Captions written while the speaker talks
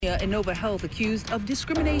California and Nova Health accused of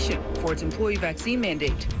discrimination for its employee vaccine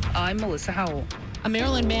mandate. I'm Melissa Howell. A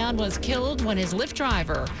Maryland man was killed when his Lyft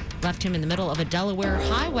driver left him in the middle of a Delaware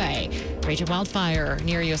highway. Raging wildfire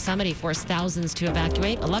near Yosemite forced thousands to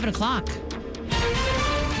evacuate. 11 o'clock.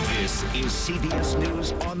 This is CBS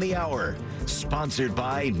News on the Hour, sponsored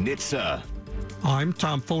by NHTSA. I'm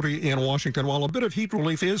Tom Foti in Washington. While a bit of heat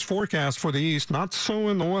relief is forecast for the east, not so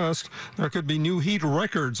in the west. There could be new heat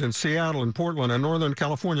records in Seattle and Portland and Northern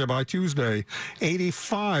California by Tuesday.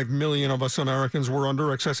 85 million of us Americans were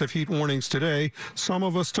under excessive heat warnings today. Some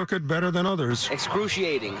of us took it better than others.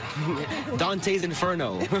 Excruciating. Dante's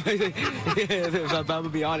Inferno. If I'm going to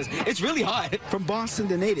be honest. It's really hot. From Boston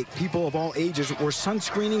to Natick, people of all ages were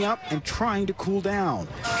sunscreening up and trying to cool down.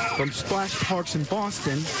 From splash parks in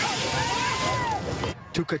Boston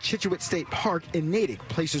to Cochituate State Park in Natick,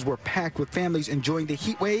 places were packed with families enjoying the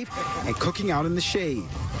heat wave and cooking out in the shade.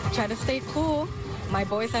 Try to stay cool. My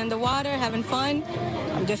boys are in the water having fun.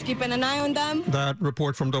 I'm just keeping an eye on them. That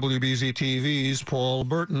report from WBZ-TV's Paul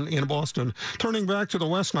Burton in Boston. Turning back to the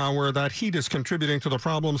west now, where that heat is contributing to the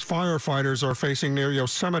problems firefighters are facing near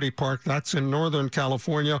Yosemite Park. That's in Northern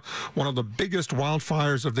California. One of the biggest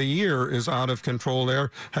wildfires of the year is out of control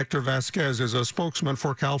there. Hector Vasquez is a spokesman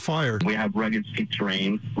for CAL FIRE. We have rugged steep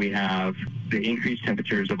terrain. We have the increased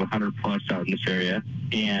temperatures of 100 plus out in this area,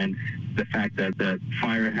 and the fact that the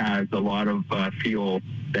fire has a lot of fuel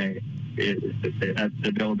that has the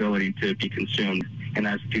availability to be consumed, and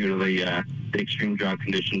that's due to the extreme drought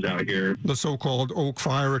conditions out here. The so-called Oak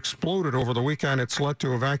Fire exploded over the weekend. It's led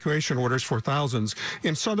to evacuation orders for thousands.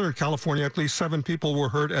 In Southern California, at least 7 people were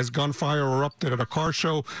hurt as gunfire erupted at a car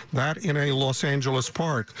show, that in a Los Angeles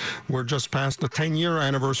park. We're just past the 10-year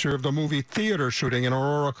anniversary of the movie theater shooting in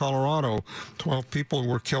Aurora, Colorado. 12 people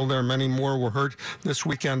were killed there. Many more were hurt. This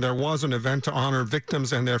weekend, there was an event to honor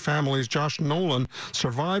victims and their families. Josh Nolan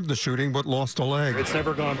survived the shooting but lost a leg. It's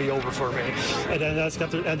never going to be over for me. And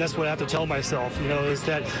that's what I have to tell myself, is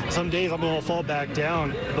that some days I'm going to fall back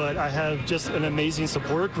down, but I have just an amazing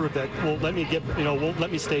support group that won't let me won't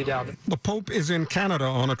let me stay down. The Pope is in Canada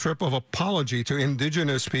on a trip of apology to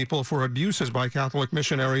Indigenous people for abuses by Catholic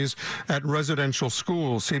missionaries at residential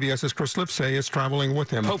schools. CBS's Chris Lipsey is traveling with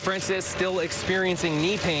him. Pope Francis, still experiencing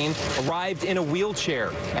knee pain, arrived in a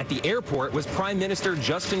wheelchair. At the airport was Prime Minister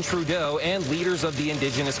Justin Trudeau and leaders of the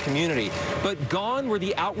Indigenous community. But gone were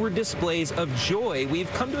the outward displays of joy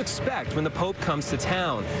we've come to expect when the Pope comes to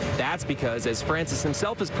town. That's because, as Francis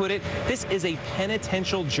himself has put it, this is a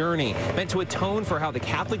penitential journey meant to atone for how the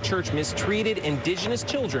Catholic Church mistreated Indigenous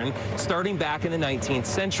children starting back in the 19th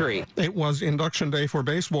century. It was induction day for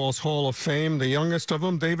baseball's Hall of Fame, the youngest of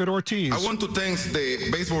them, David Ortiz. I want to thank the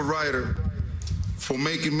baseball writer for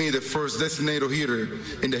making me the first designated hitter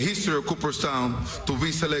in the history of Cooperstown to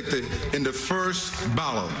be selected in the first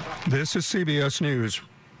ballot. This is CBS News.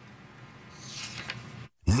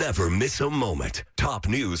 Never miss a moment. Top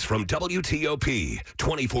news from WTOP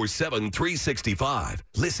 24/7, 365.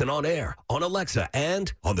 Listen on air, on Alexa,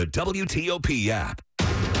 and on the WTOP app.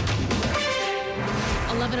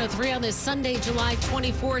 11:03 on this Sunday, July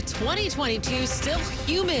 24, 2022. Still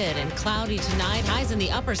humid and cloudy tonight. Highs in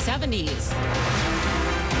the upper 70s.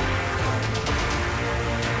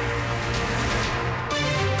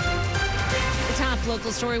 Top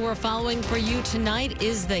local story we're following for you tonight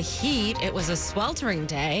is the heat. It was a sweltering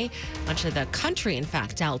day. Much of the country, in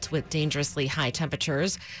fact, dealt with dangerously high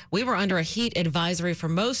temperatures. We were under a heat advisory for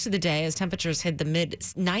most of the day as temperatures hit the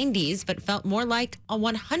mid-90s, but felt more like a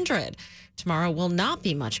 100. Tomorrow will not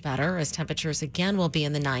be much better as temperatures again will be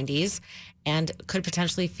in the 90s and could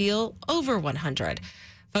potentially feel over 100.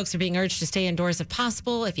 Folks are being urged to stay indoors if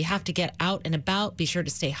possible. If you have to get out and about, be sure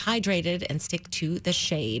to stay hydrated and stick to the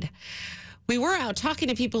shade. We were out talking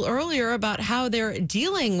to people earlier about how they're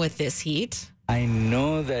dealing with this heat. I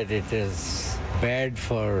know that it is bad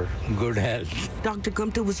for good health. Dr.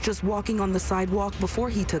 Gupta was just walking on the sidewalk before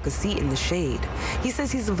he took a seat in the shade. He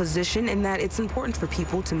says he's a physician and that it's important for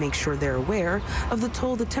people to make sure they're aware of the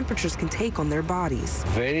toll the temperatures can take on their bodies.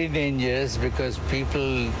 Very dangerous because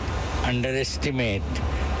people underestimate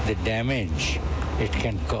the damage it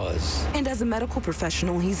can cause. And as a medical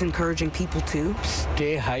professional, he's encouraging people to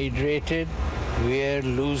stay hydrated, wear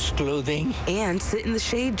loose clothing, and sit in the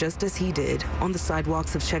shade just as he did. On the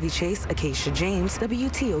sidewalks of Chevy Chase, Acacia James,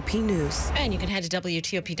 WTOP News. And you can head to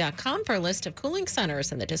WTOP.com for a list of cooling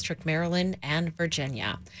centers in the District, Maryland, and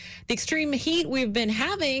Virginia. The extreme heat we've been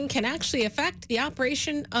having can actually affect the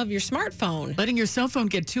operation of your smartphone. Letting your cell phone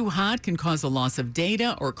get too hot can cause a loss of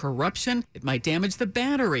data or corruption. It might damage the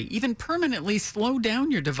battery, even permanently slow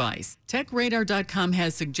down your device. TechRadar.com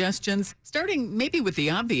has suggestions, starting maybe with the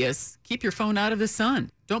obvious. Keep your phone out of the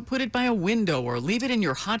sun. Don't put it by a window or leave it in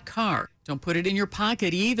your hot car. Don't put it in your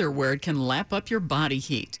pocket either, where it can lap up your body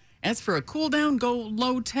heat. As for a cool down, go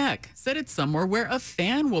low tech. Set it somewhere where a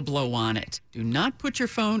fan will blow on it. Do not put your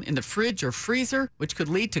phone in the fridge or freezer, which could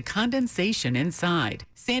lead to condensation inside.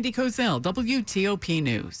 Sandy Kozel, WTOP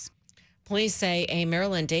News. Police say a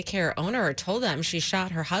Maryland daycare owner told them she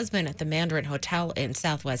shot her husband at the Mandarin Hotel in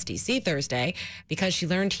Southwest D.C. Thursday because she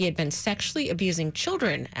learned he had been sexually abusing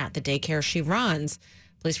children at the daycare she runs.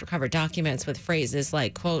 Police recovered documents with phrases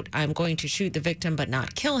like, quote, "I'm going to shoot the victim but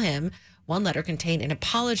not kill him." One letter contained an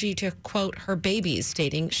apology to, quote, her babies,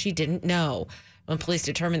 stating she didn't know. When police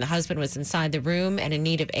determined the husband was inside the room and in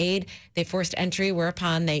need of aid, they forced entry,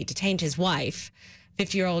 whereupon they detained his wife.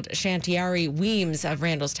 50-year-old Shantiari Weems of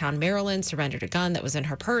Randallstown, Maryland, surrendered a gun that was in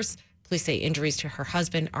her purse. Police say injuries to her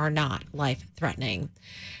husband are not life-threatening.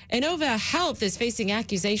 Inova Health is facing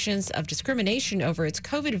accusations of discrimination over its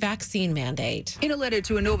COVID vaccine mandate. In a letter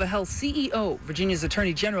to Inova Health CEO, Virginia's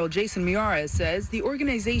Attorney General Jason Miyares says the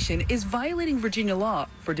organization is violating Virginia law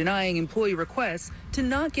for denying employee requests to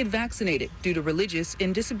not get vaccinated due to religious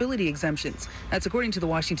and disability exemptions. That's according to the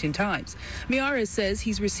Washington Times. Miyares says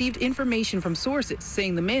he's received information from sources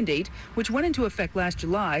saying the mandate, which went into effect last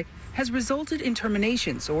July, has resulted in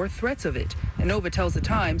terminations or threats of it. Inova tells the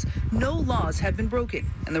Times no laws have been broken,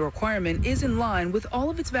 and the requirement is in line with all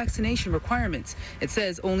of its vaccination requirements. It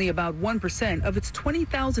says only about 1% of its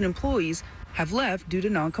 20,000 employees have left due to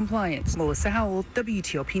noncompliance. Melissa Howell,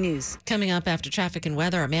 WTOP News. Coming up after traffic and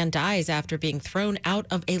weather, a man dies after being thrown out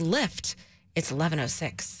of a lift. It's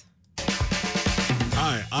 11:06.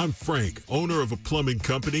 Hi, I'm Frank, owner of a plumbing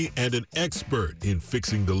company and an expert in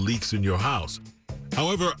fixing the leaks in your house.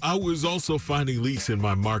 However, I was also finding leaks in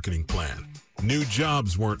my marketing plan. New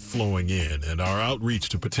jobs weren't flowing in, and our outreach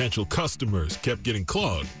to potential customers kept getting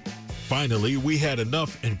clogged. Finally, we had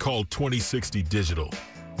enough and called 2060 Digital.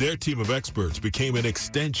 Their team of experts became an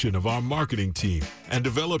extension of our marketing team and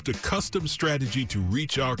developed a custom strategy to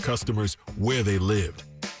reach our customers where they lived.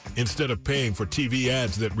 Instead of paying for TV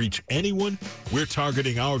ads that reach anyone, we're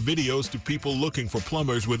targeting our videos to people looking for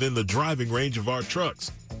plumbers within the driving range of our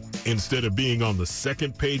trucks. Instead of being on the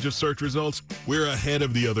second page of search results, we're ahead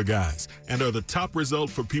of the other guys and are the top result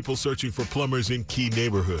for people searching for plumbers in key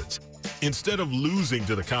neighborhoods. Instead of losing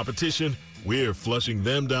to the competition, we're flushing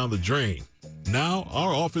them down the drain. Now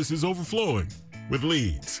our office is overflowing with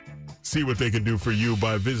leads. See what they can do for you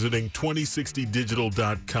by visiting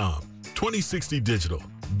 2060digital.com. 2060 Digital,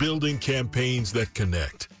 building campaigns that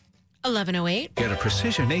connect. 11:08. Get a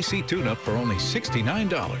precision AC tune-up for only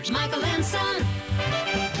 $69. Michael and Son.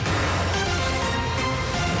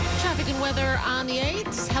 Traffic and weather on the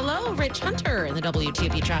 8th. Hello, Rich Hunter in the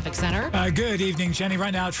WTOP Traffic Center. Good evening, Jenny.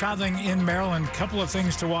 Right now, traveling in Maryland, a couple of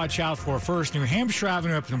things to watch out for. First, New Hampshire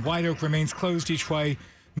Avenue up in White Oak remains closed each way.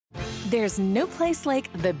 There's no place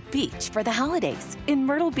like the beach for the holidays. In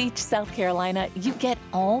Myrtle Beach, South Carolina, you get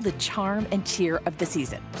all the charm and cheer of the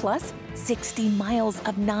season, plus 60 miles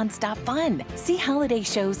of nonstop fun. See holiday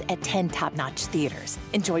shows at 10 top-notch theaters.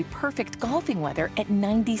 Enjoy perfect golfing weather at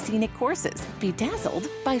 90 scenic courses. Be dazzled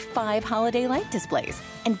by 5 holiday light displays.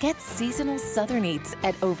 And get seasonal Southern eats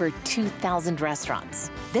at over 2,000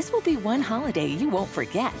 restaurants. This will be one holiday you won't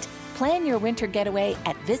forget. Plan your winter getaway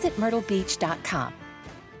at visitmyrtlebeach.com.